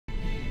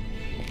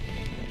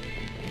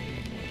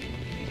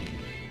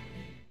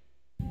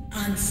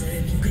Answer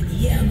if you can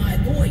hear my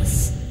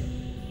voice.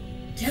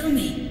 Tell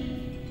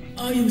me,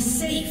 are you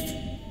safe?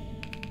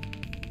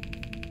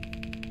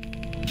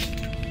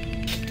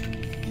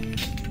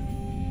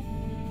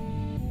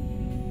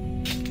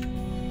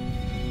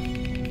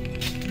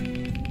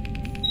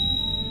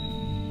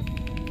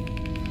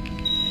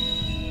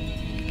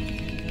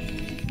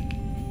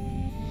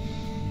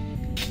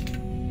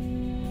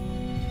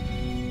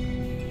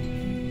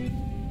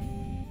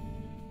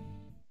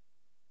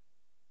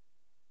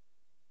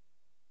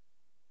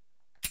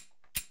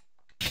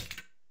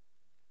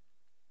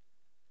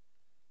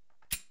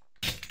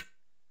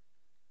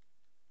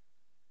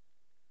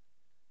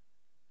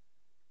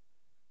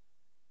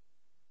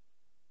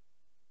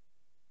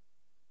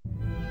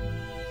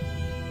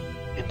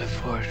 In the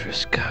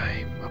fortress,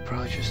 Kaim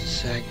approaches the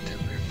sanctum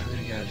where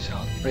Furiae is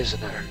held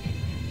prisoner.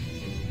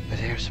 But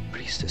here's a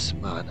priestess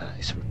Mana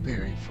is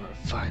preparing for a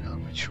final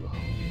ritual.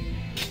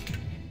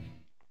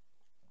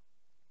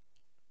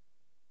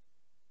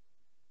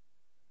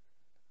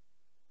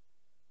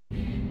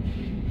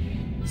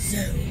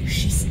 So,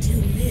 she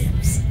still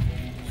lives,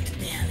 but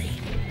barely.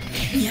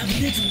 We have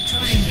little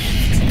time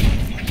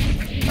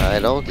left. I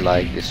don't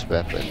like this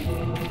weapon.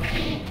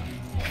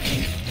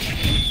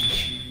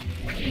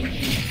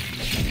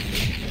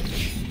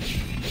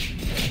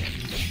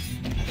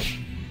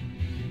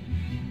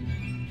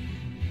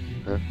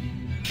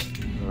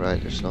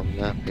 Alright, there's no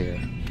map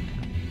here.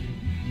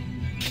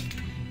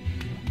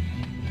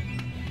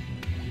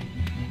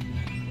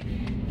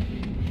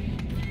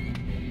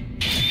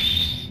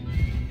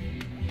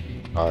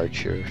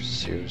 Archer,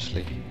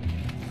 seriously?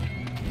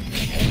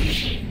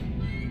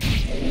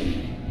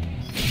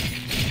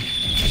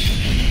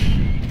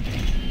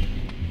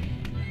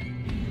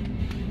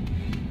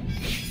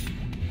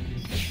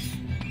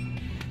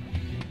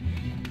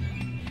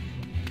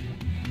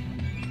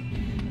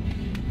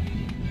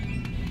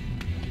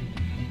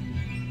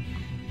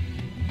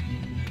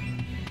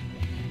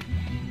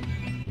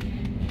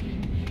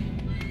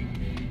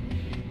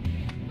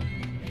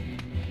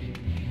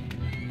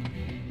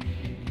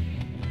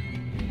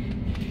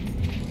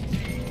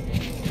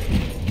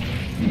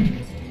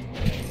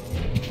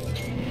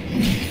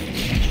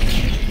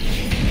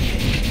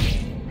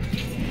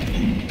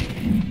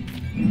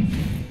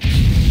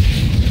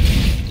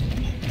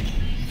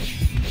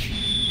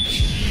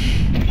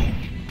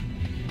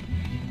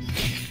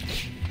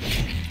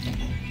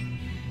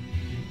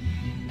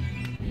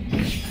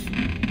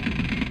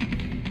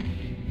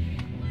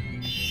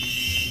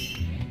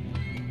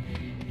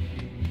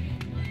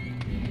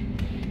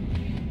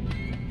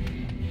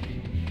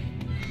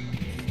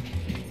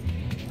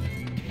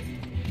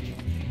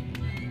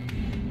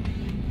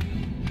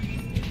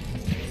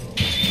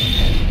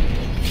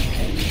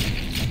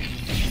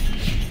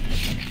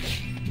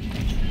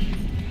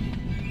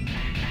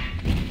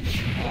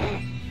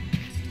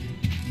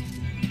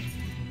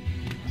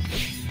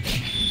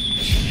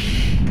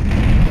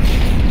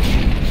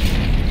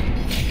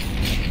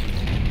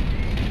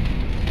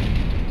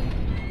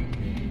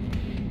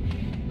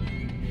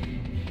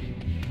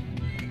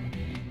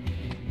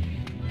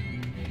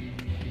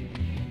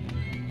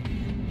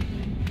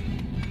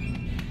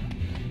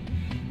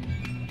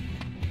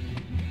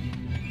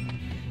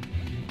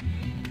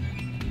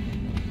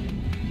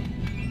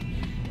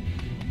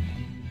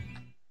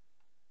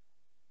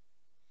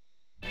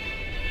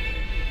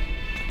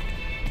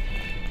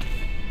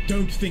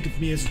 Don't think of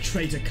me as a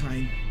traitor,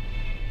 Kain.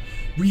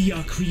 We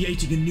are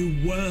creating a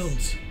new world.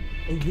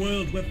 A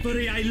world where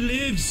Furiae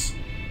lives.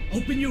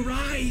 Open your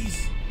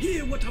eyes.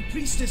 Hear what our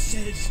priestess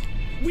says.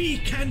 We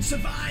can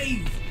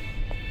survive.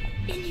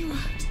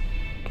 Inuart,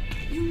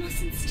 you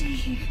mustn't stay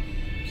here.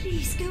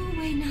 Please go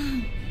away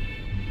now.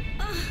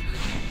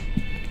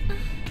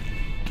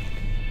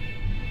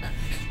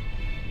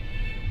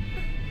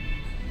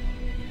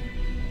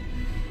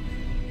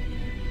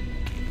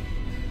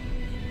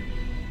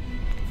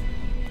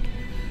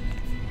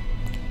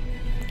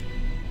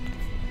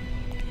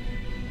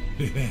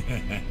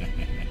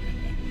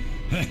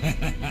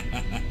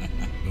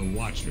 The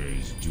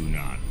Watchers do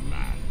not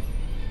laugh.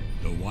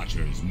 The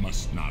Watchers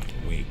must not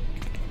wake.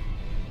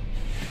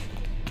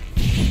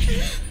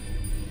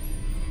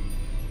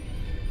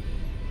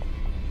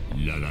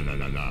 La la la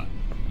la la,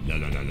 la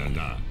la la la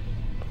la,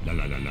 la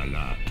la la la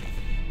la,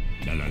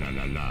 la la la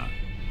la la.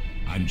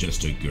 I'm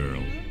just a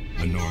girl,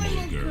 a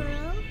normal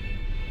girl.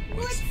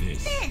 What's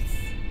this?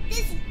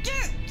 This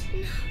dirt!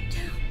 No,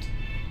 don't.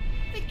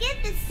 Forget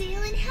the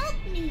seal and help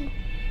me!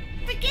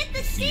 Forget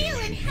the seal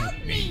and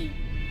help me!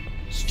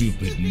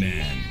 Stupid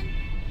man.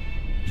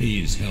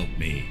 Please help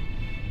me.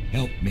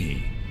 Help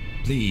me.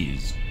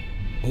 Please.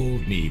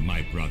 Hold me,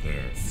 my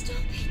brother. Stop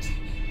it.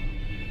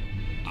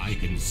 I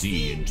can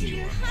see into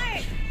your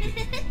heart.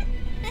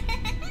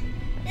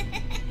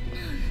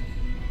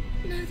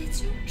 No,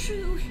 that's not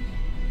true.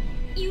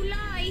 You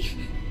lie.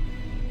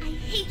 I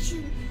hate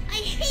you. I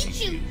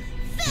hate you.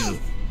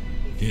 Filth!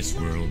 This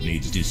world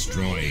needs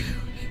destroying.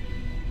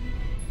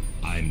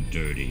 I'm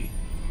dirty.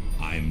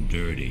 I'm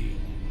dirty.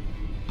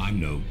 I'm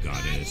no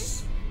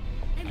goddess.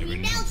 I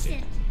renounce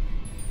it.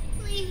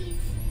 Please.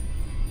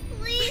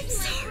 Please,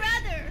 my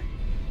brother.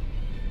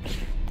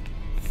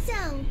 So,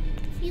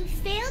 you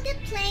failed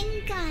at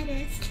playing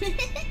goddess.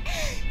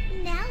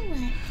 Now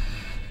what?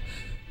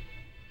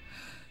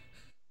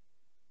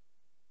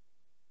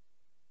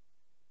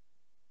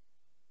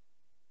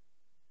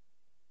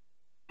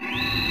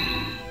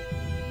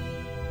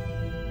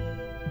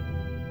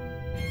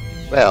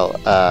 Well,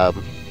 I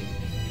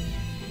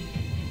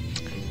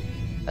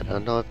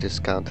don't know if this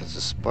counts as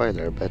a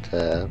spoiler, but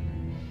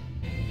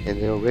in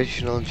the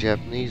original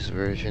Japanese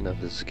version of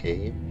this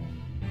game,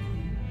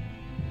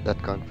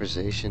 that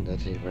conversation that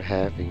they were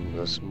having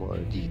was more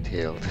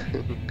detailed.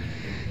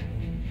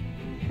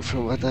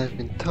 From what I've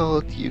been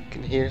told, you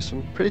can hear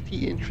some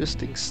pretty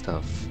interesting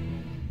stuff,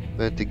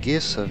 but the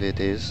gist of it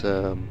is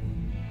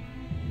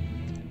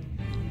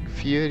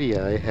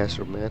Furiae has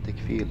romantic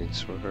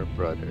feelings for her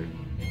brother.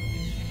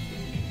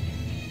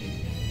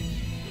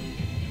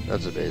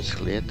 That's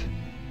basically it.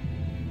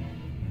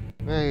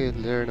 I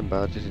learn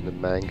about it in the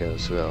manga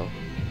as well.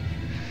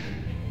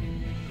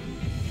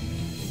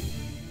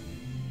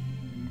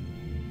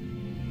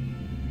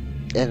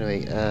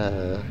 Anyway,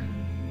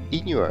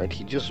 Inuart,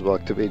 he just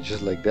walked away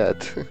just like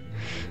that.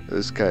 It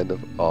was kind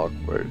of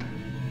awkward.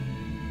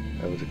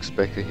 I was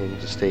expecting him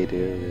to stay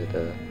there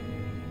with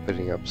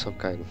putting up some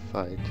kind of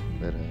fight,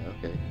 but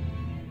okay.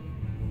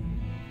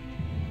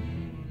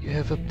 You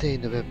have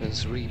obtained the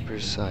weapon's Reaper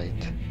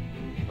Sight.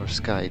 Or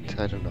Skite,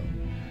 I don't know.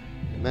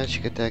 The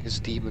magic attack is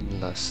Demon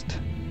Lust.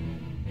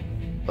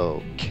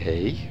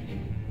 Okay.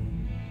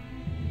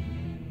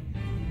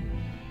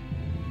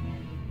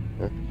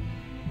 Huh?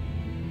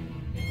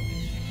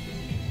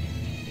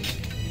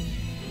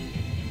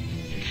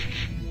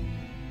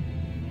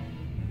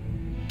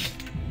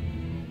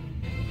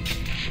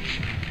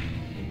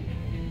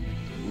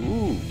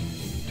 Ooh,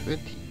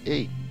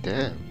 28,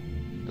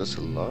 damn. That's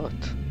a lot.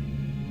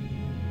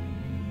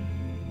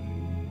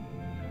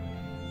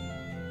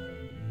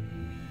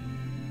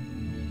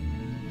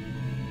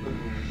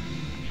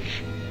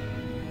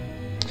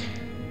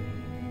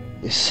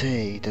 They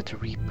say that the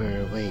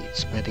Reaper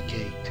awaits by the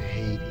gate to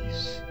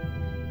Hades.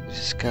 With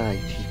his guide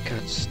he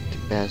cuts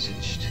the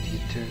passage to the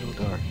eternal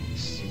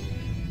darkness,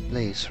 a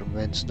place from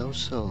whence no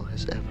soul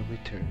has ever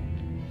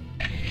returned.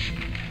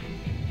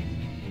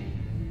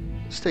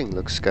 This thing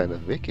looks kind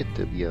of wicked,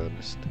 to be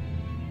honest.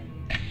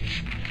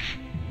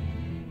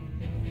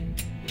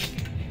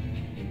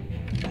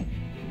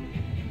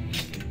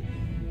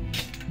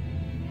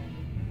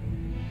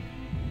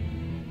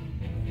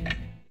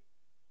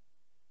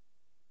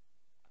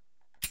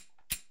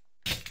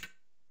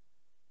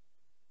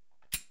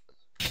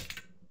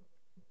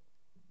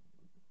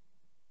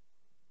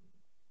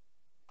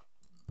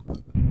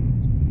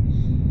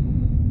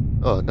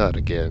 Oh, not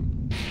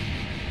again.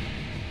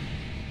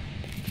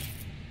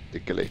 The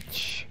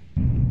glitch.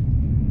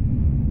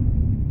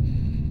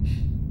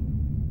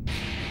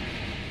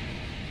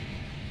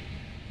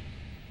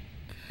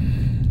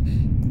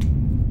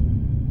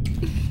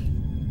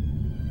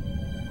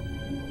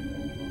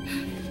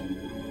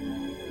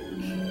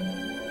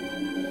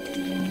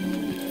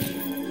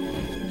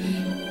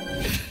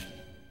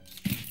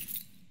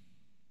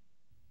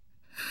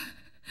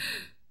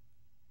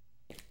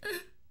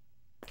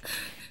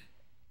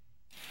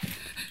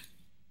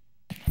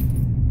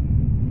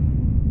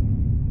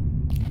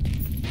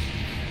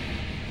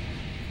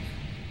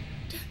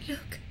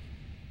 Look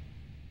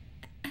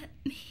at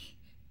me.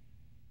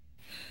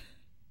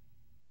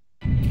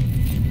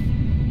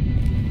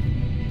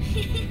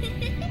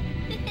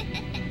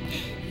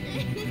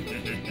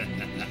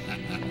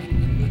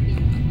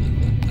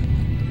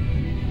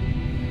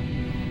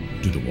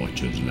 Do the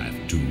watchers laugh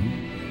too?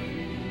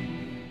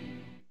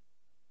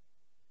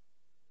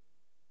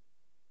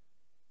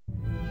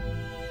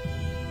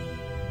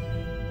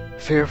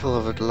 Fearful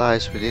of what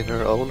lies within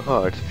her own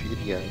heart,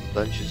 Furiae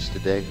plunges the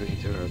dagger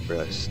into her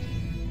breast.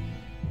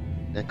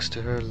 Next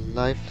to her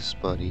lifeless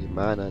body,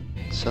 Mana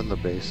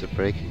celebrates the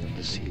breaking of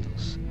the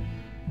seals.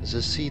 As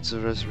the seeds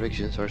of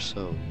resurrections are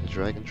sown, the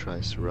dragon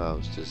tries to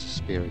rouse the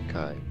despairing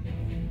Kaim.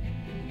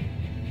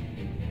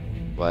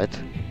 What?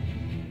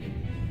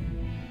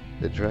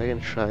 The dragon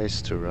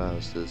tries to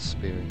rouse the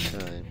despairing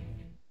Kaim.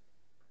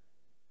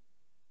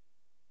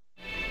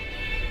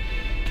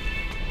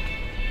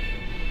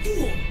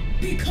 Fool!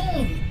 Be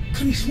calm!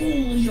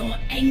 Control your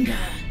anger!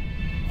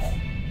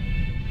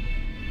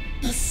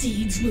 The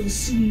seeds will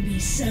soon be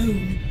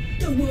sown.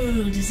 The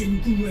world is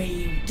in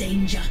grave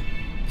danger.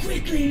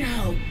 Quickly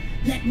now!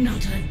 Let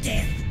not her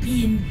death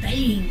be in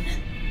vain!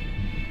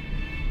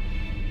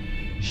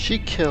 She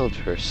killed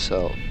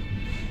herself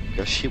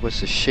because she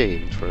was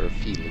ashamed for her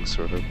feelings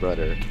for her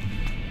brother.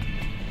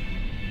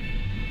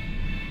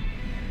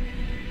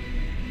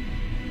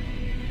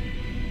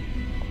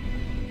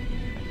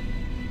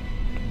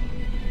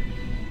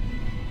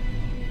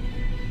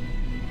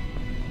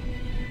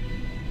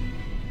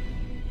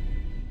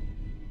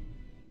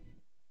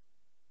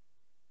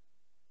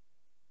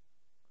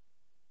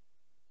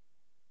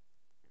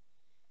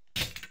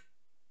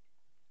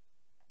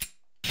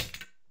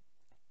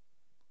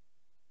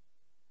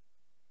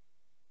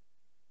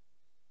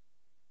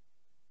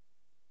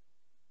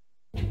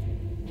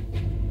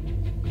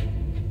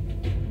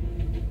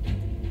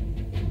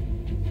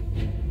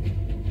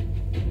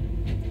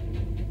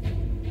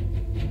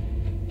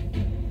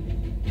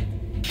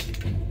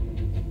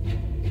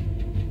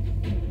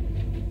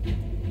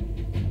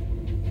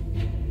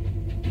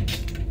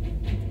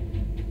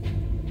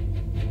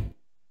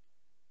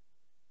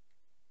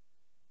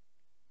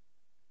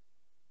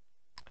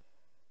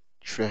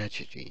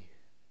 Tragedy.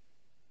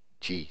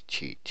 G.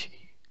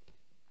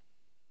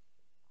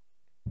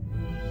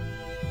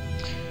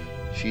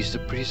 She's the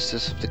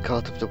priestess of the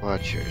cult of the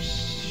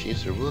Watchers.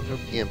 She's the ruler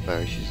of the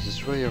Empire. She's the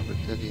destroyer of the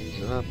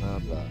blah blah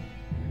blah.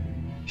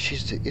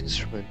 She's the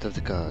instrument of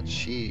the gods.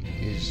 She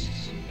is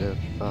the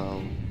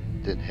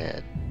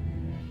fountainhead.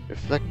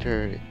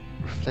 Reflected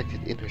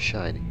in her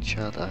shining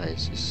child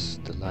eyes is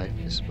the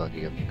lifeless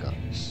body of the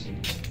goddess.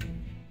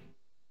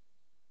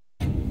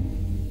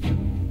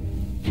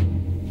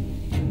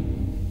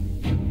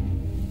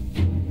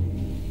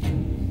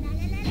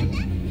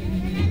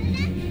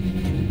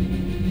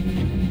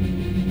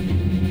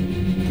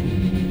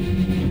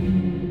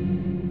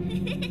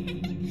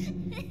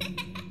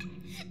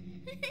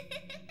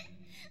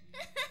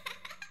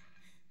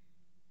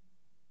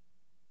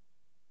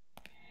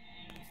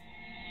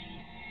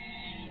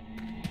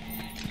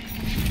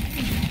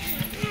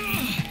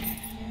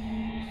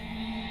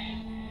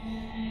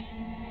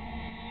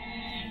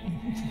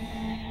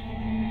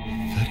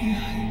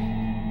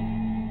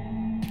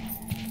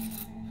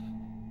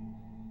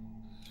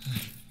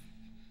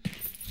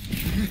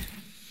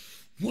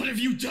 What have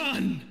you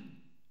done?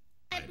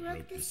 I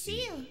broke the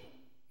seal.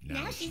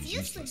 Now she's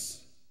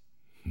useless.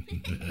 The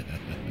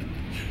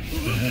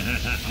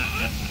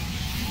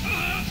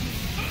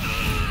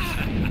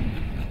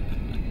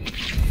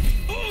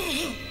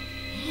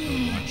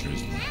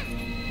Watchers laugh.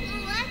 The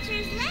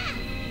Watchers laugh.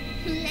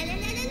 La la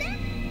la la la.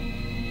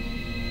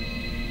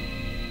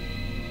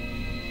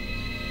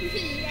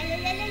 La la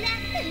la la la.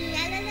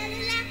 La la la la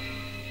la.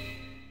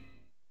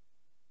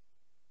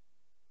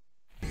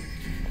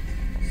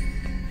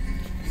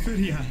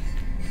 Furiae,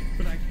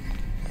 but I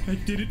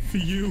did it for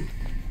you.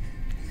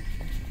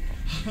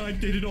 I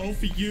did it all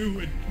for you,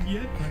 and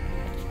yet I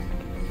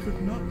could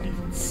not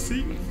even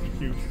sing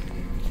for you.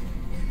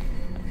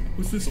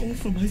 Was this all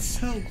for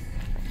myself?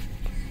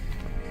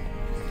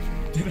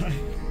 Did I?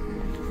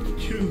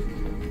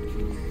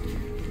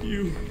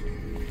 You.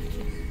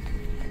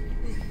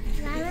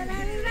 La la la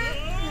la la.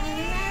 La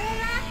la la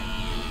la.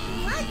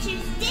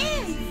 Watchers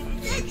dance.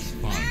 Such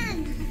fun.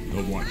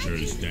 The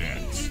Watchers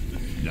dance.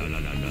 La la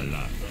la la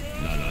la.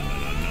 La la la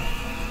la la.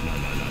 La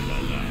la la la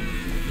la.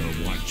 The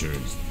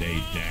Watchers, they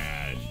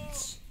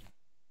dance.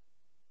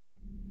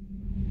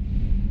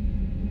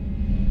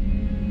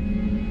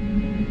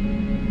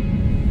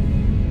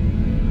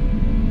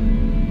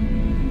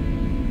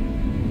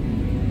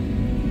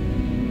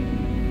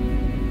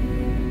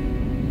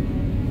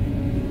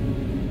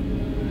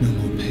 No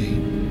more pain.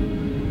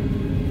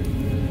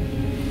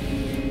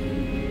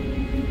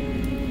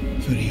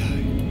 Furiae.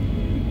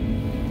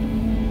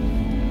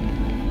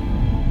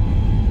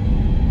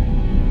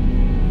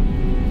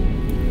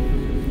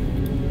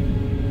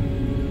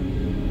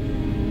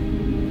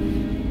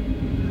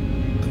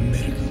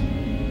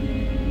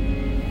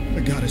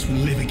 The goddess will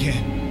live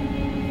again.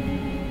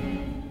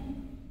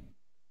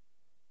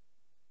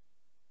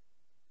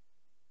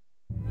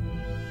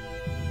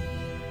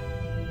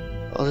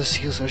 All the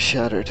seals are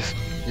shattered.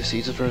 The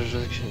seeds of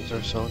resurrections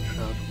are sown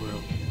throughout the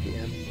world. The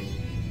end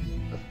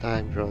of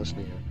time draws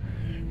near.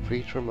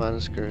 Freed from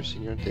Mana's curse,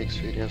 Senior takes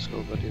Furiae's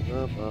whole body,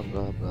 blah blah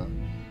blah blah.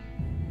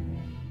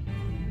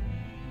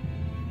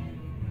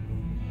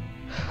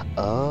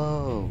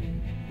 Oh.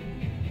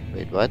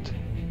 Wait, what?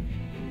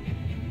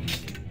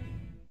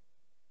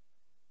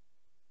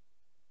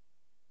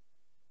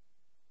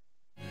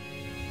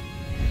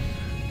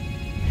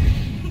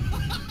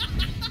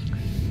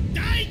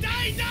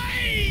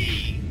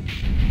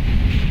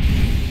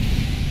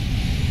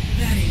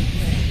 Very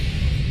well.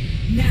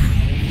 Now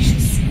we shall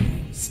see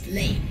whose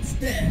flames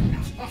burn the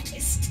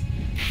hottest.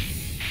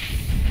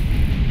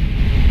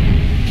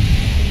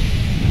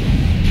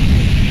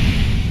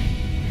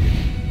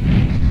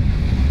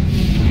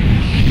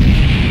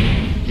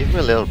 Give me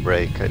a little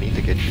break. I need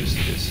to get used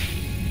to this.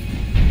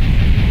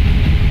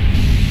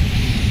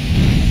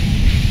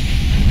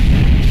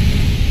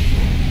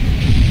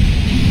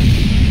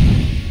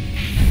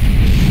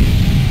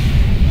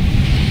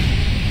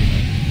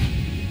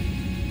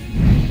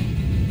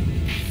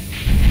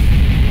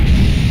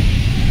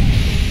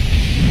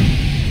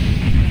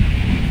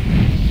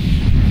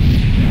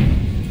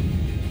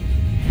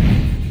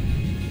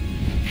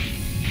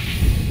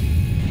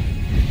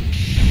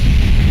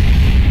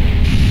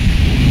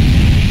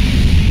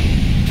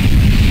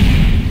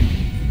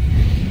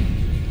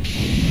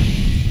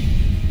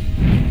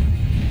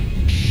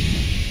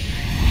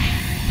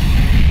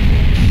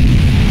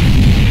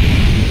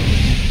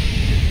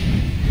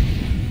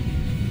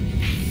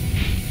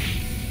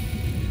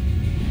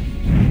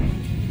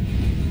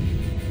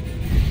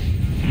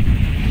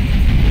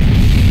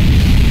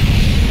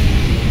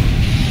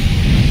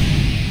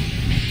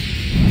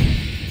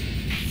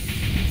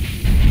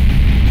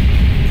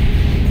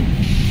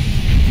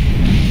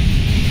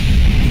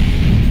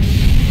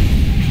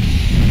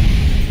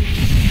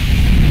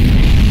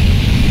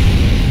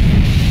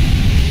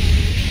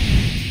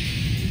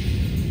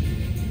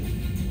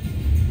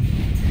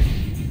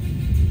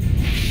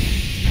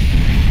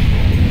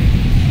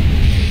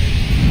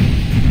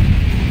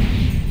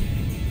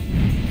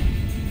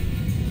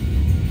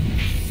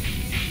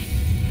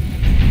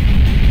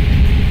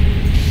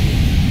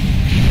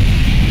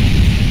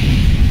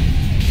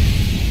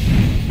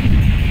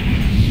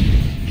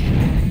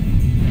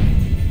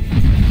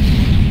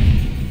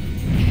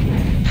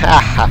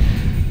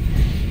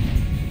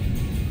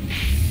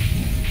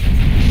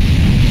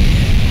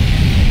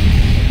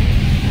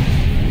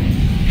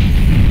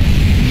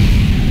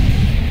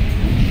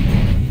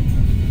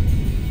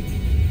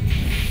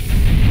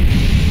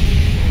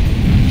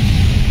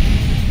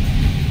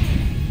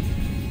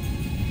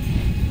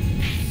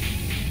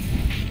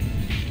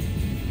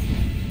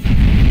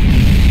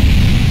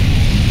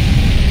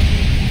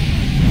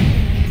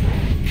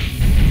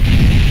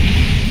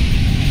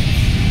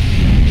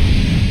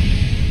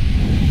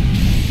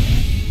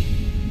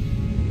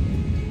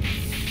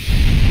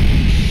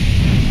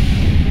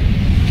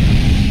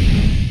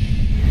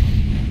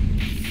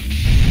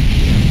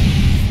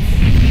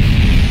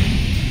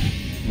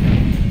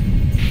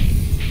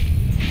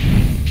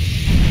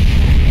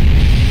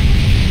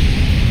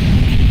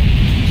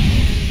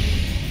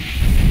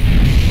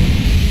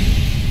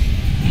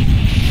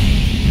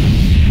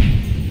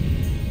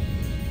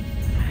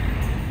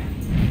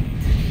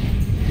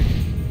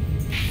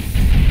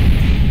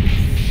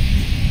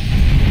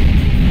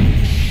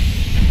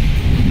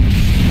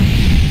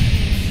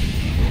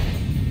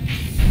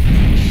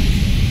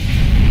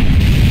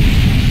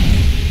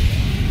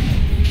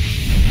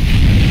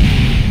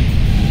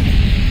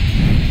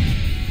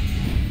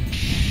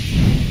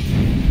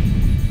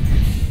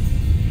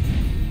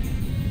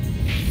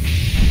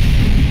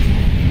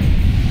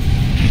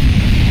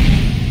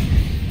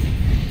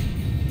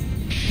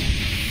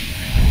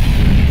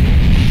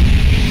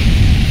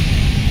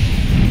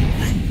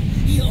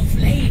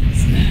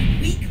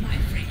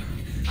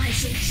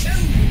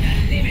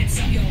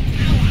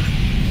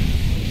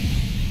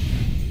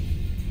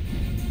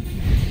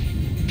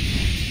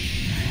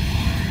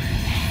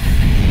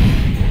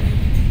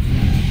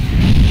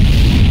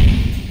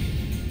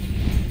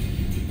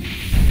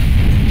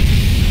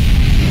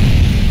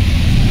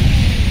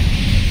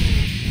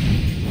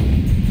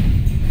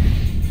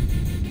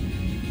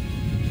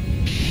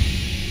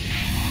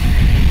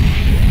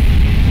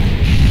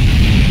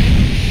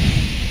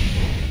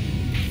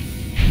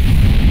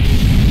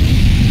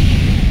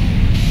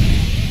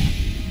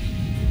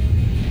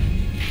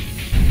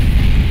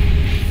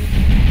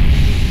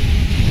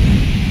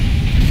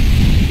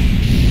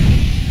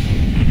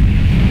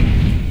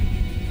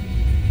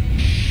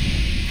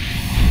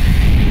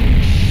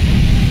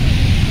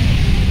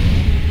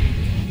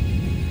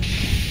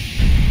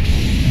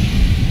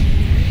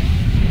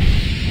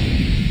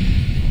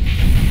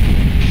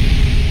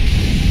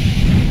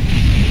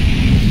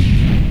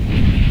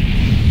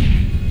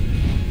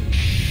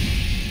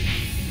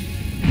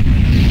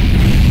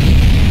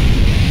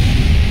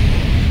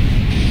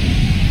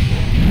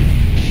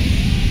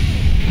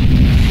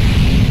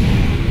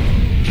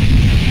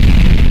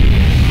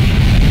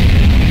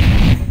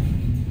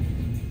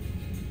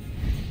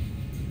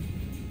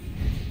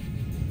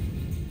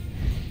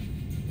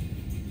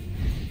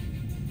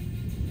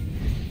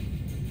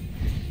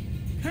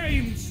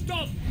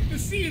 Stop! The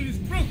seal is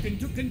broken.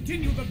 To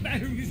continue the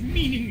battle is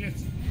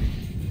meaningless.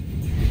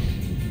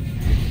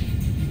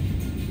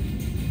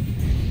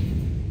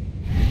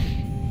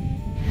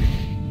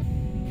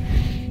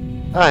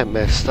 I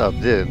messed up,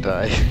 didn't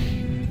I?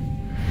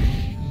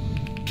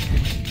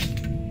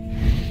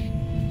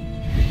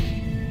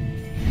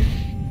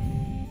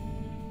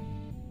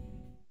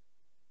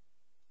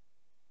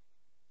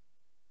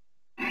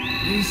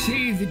 They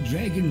say the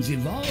dragons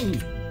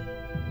evolved.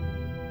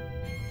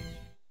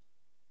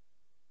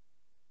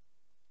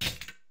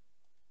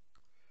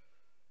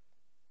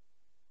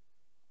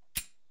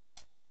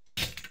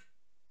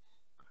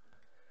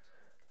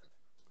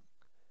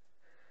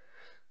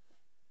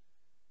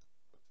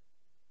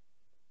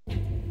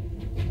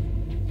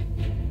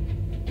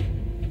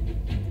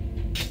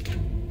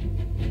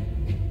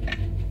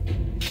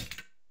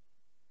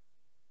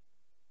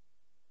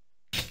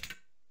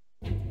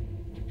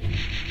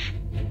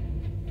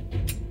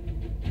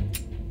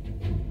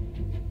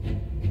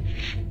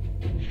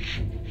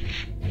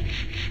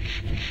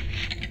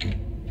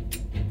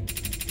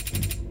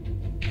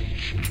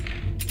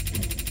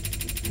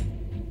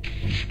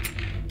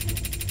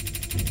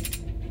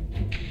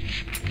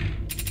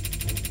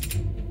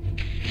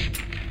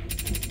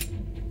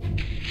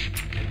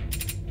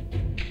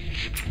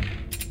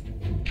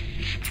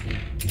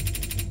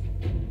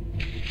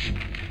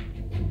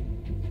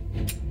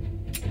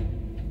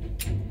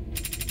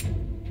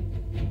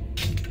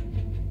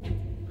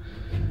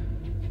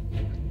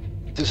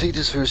 To see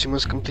this verse, you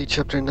must complete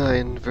chapter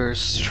 9,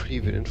 verse 3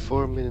 within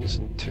 4 minutes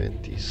and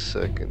 20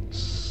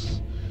 seconds.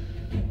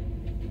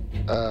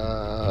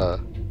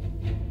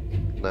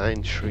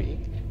 9-3.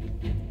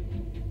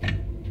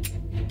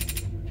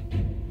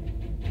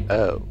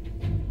 Oh.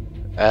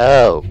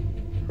 Oh!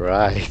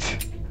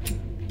 Right.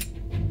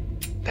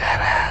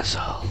 That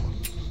asshole.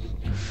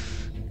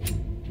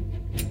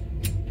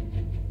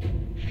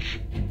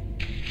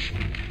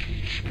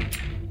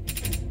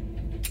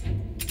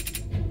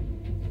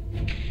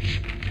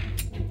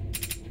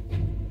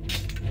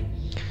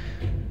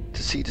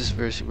 To see this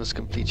verse, you must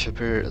complete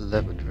chapter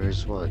 11,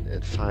 verse 1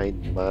 and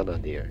find mana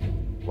there.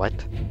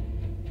 What?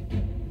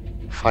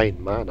 Find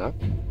mana?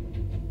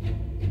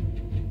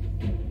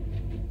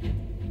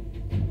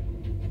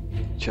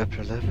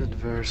 Chapter 11,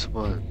 verse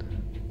 1.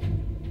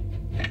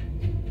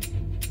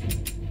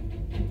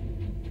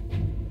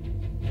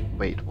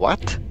 Wait,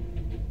 what?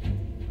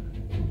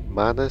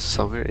 Mana is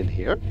somewhere in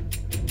here?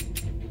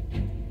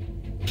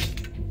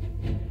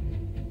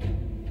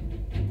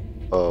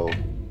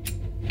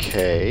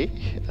 Okay,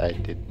 I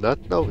did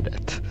not know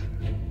that.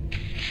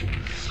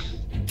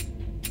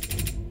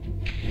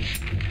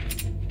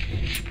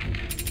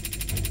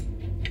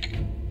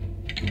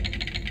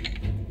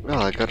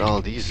 Well, I got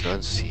all these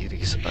done.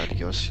 Series,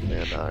 adios,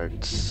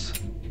 Leonards.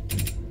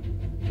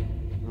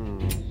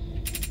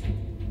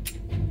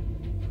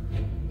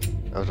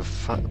 I would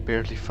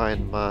apparently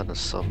find mana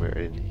somewhere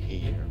in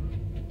here.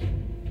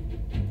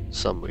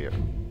 Somewhere.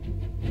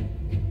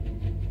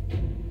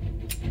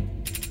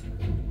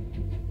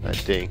 I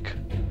think.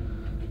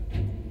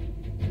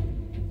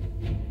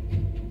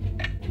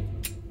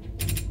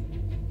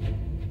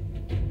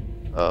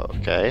 Oh,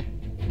 okay.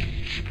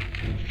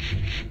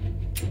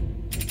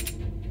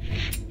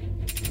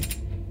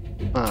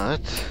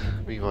 But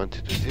we want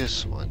to do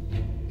this one.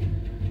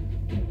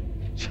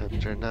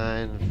 Chapter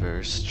 9,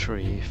 verse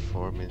 3,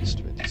 4 minutes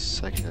 20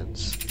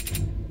 seconds.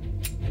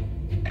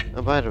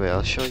 Oh, by the way,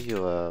 I'll show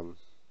you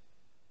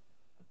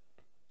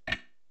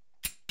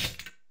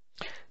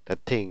that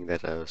thing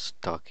that I was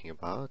talking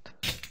about.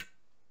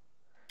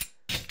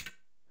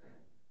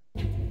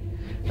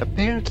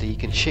 Apparently you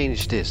can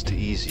change this to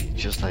easy,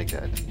 just like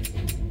that.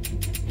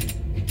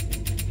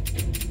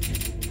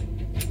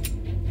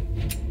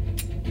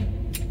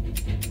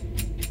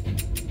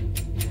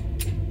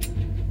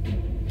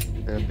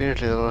 And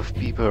apparently a lot of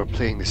people are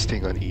playing this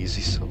thing on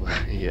easy, so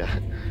yeah.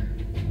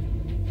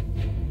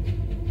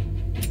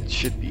 It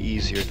should be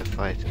easier to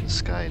fight in the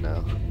sky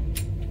now.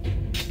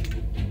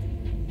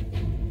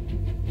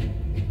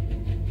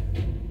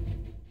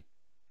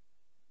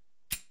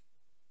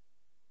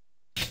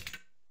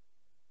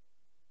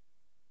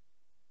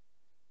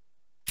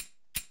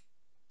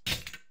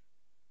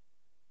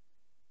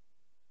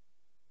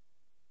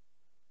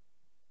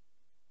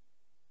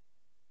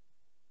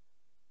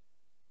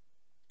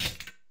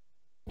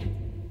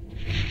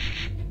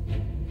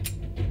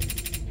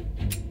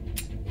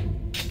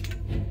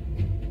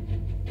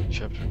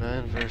 Chapter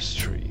 9, verse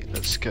 3.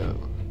 Let's go.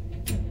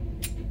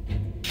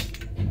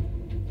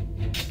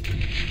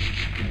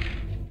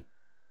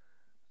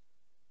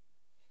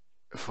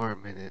 Four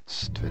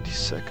minutes, 20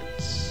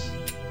 seconds.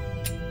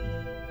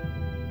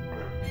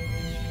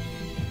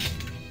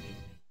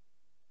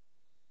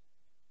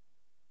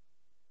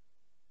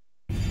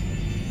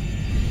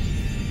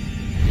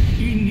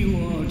 In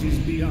your art is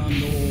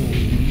beyond all.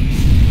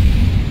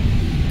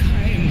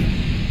 Kind,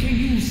 can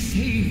you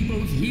save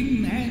both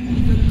him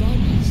and the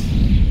gods?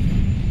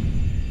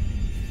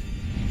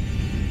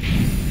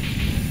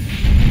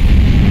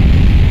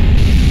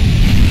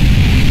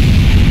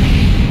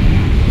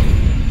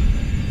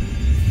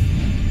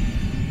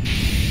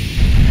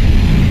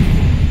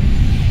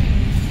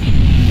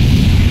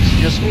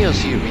 Just me or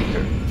see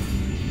Reader?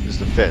 Is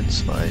the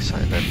fence my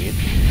side, I mean.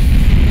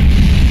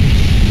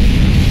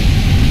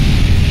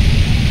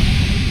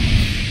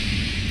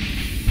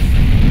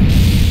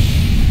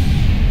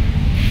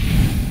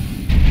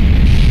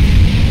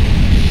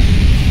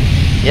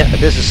 Yeah,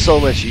 this is so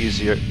much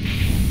easier.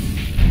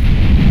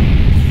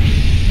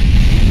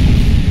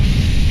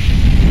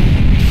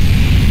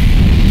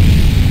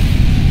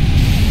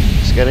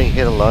 It's getting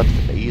hit a lot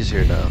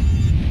easier now.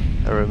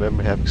 I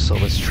remember having so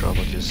much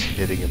trouble just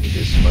hitting him with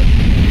this one.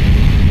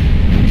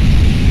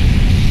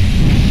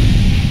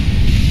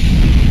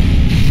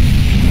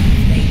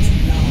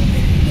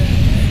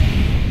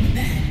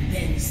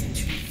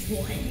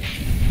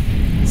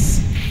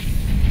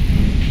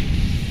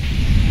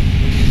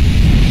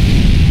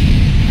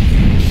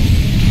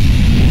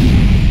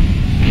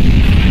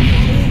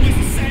 Always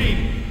the same!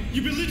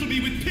 You belittle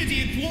me with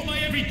pity and thwart my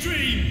every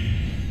dream!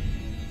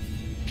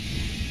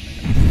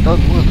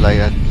 Don't move like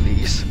that,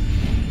 please.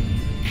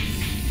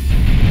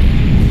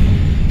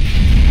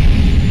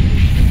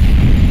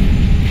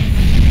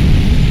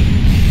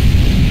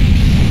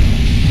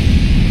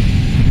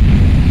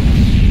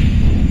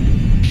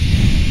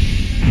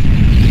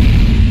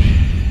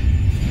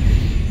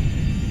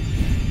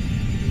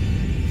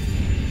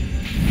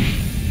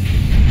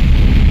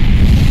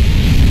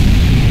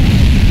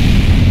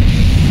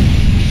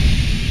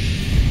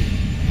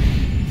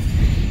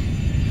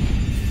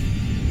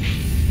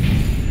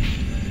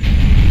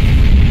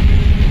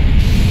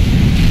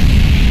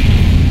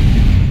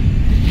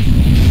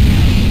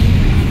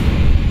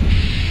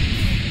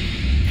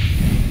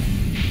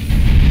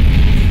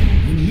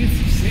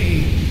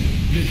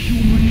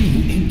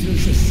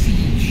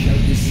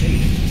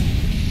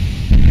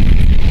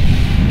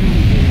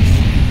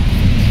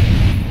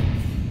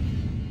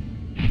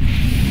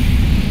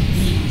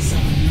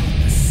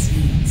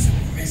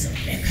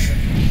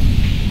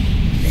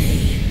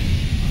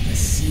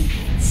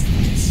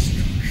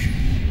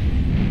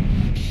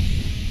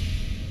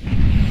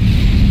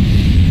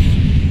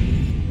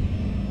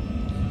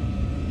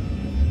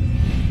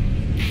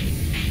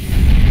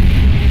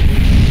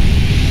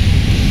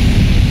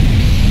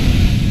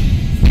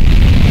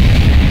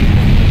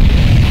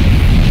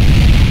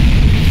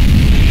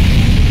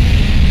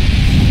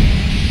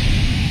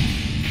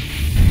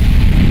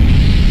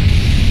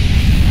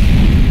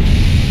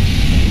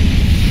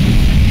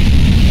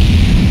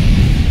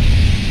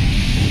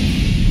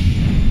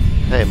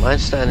 Mind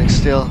standing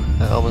still?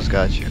 I almost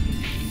got you.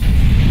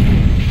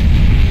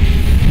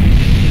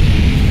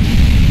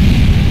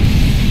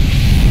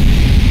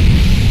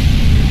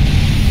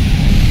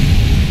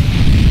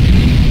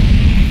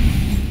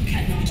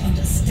 Cannot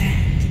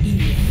understand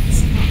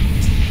anyone's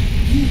heart.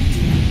 You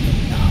do not know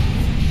love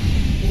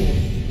or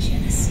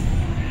jealousy.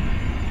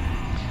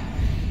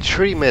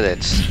 3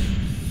 minutes.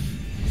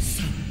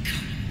 Son,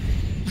 come.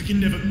 I can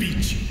never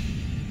beat you.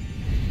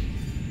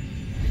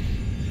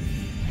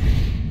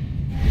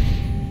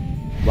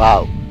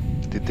 Wow.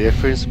 The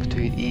difference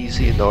between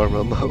easy and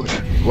normal mode.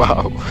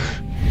 Wow.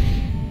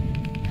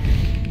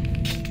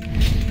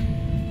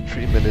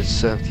 3 minutes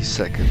 70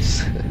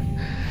 seconds.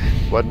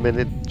 1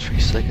 minute 3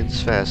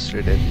 seconds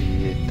faster than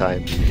the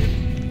time needed.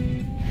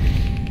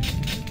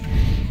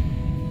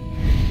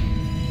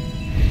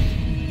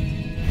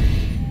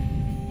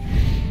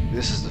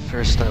 This is the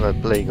first time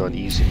I'm playing on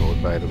easy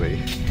mode, by the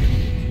way.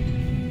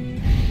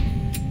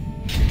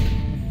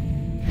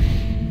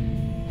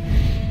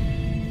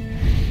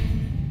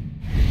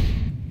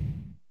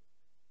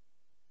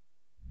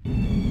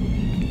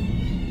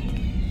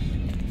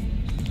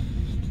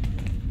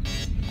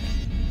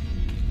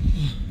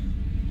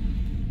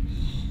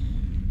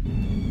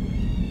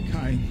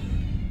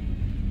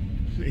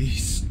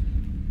 Please,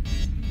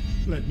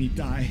 let me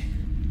die,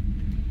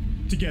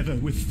 together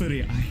with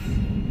Furiae.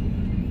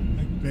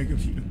 I beg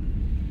of you.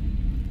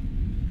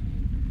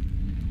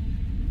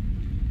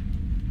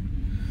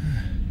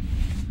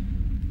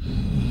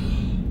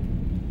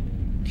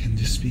 Can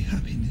this be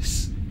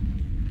happiness?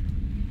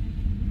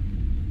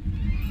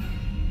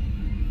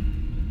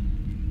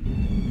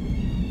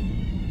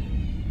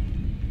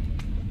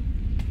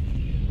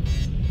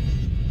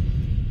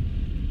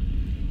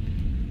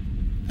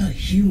 A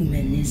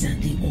human is at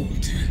the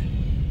altar.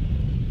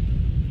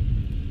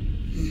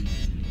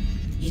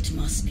 It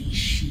must be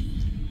she,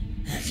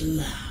 at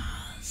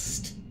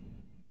last.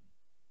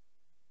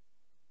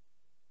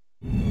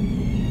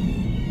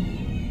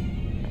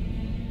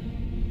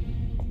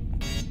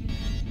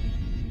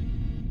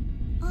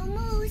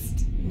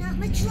 Almost. Not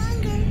much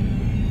longer.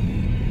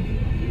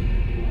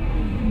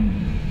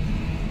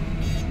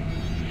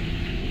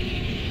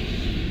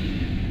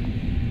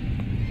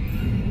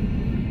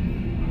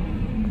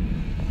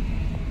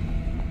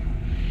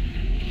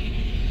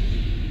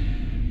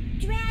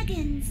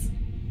 Dragons.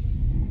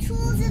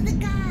 Tools of the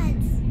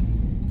gods.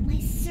 My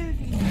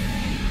servant.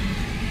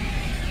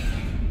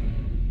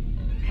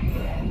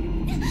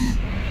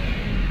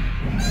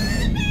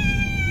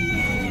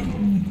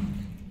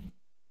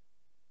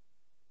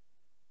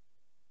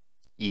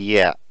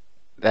 Yeah,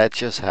 that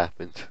just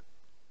happened.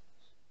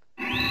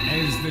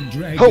 As the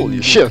dragon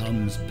Holy shit.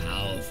 becomes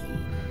powerful,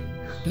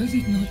 does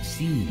it not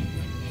seem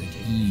that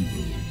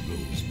evil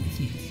grows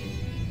with it?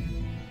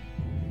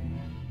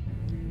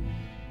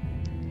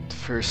 The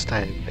first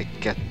time I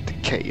get the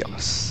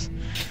chaos.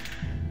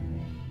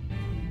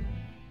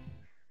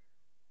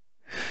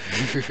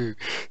 This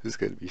is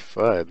gonna be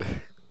fun.